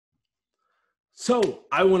So,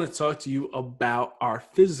 I want to talk to you about our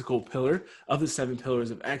physical pillar of the seven pillars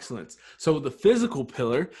of excellence. So, the physical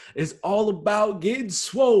pillar is all about getting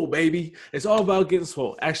swole, baby. It's all about getting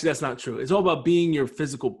swole. Actually, that's not true. It's all about being your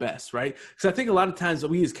physical best, right? Because I think a lot of times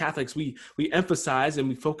we as Catholics, we emphasize and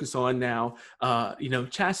we focus on now,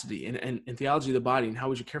 chastity and theology of the body and how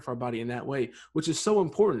we should care for our body in that way, which is so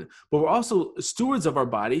important. But we're also stewards of our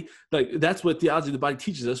body. Like that's what theology of the body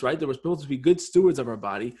teaches us, right? That we're supposed to be good stewards of our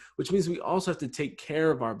body, which means we also have to take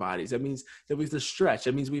care of our bodies. That means that we have to stretch.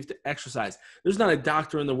 That means we have to exercise. There's not a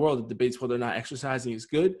doctor in the world that debates whether or not exercising is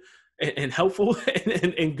good and helpful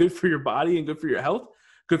and good for your body and good for your health,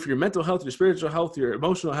 good for your mental health, your spiritual health, your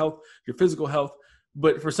emotional health, your physical health.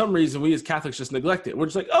 But for some reason, we as Catholics just neglect it. We're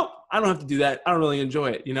just like, oh, I don't have to do that. I don't really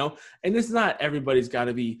enjoy it, And it's not everybody's got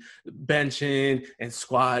to be benching and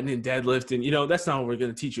squatting and deadlifting. That's not what we're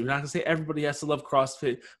going to teach you. We're not going to say everybody has to love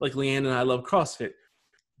CrossFit like Leanne and I love CrossFit.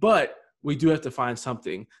 But we do have to find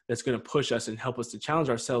something that's going to push us and help us to challenge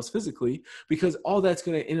ourselves physically, because all that's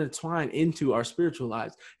going to intertwine into our spiritual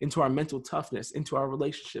lives, into our mental toughness, into our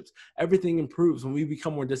relationships. Everything improves when we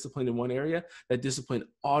become more disciplined in one area. That discipline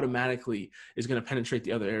automatically is going to penetrate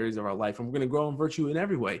the other areas of our life, and we're going to grow in virtue in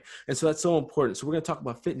every way. And so that's so important. So we're going to talk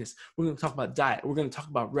about fitness. We're going to talk about diet. We're going to talk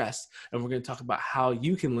about rest, and we're going to talk about how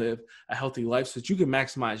you can live a healthy life so that you can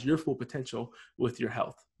maximize your full potential with your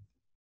health.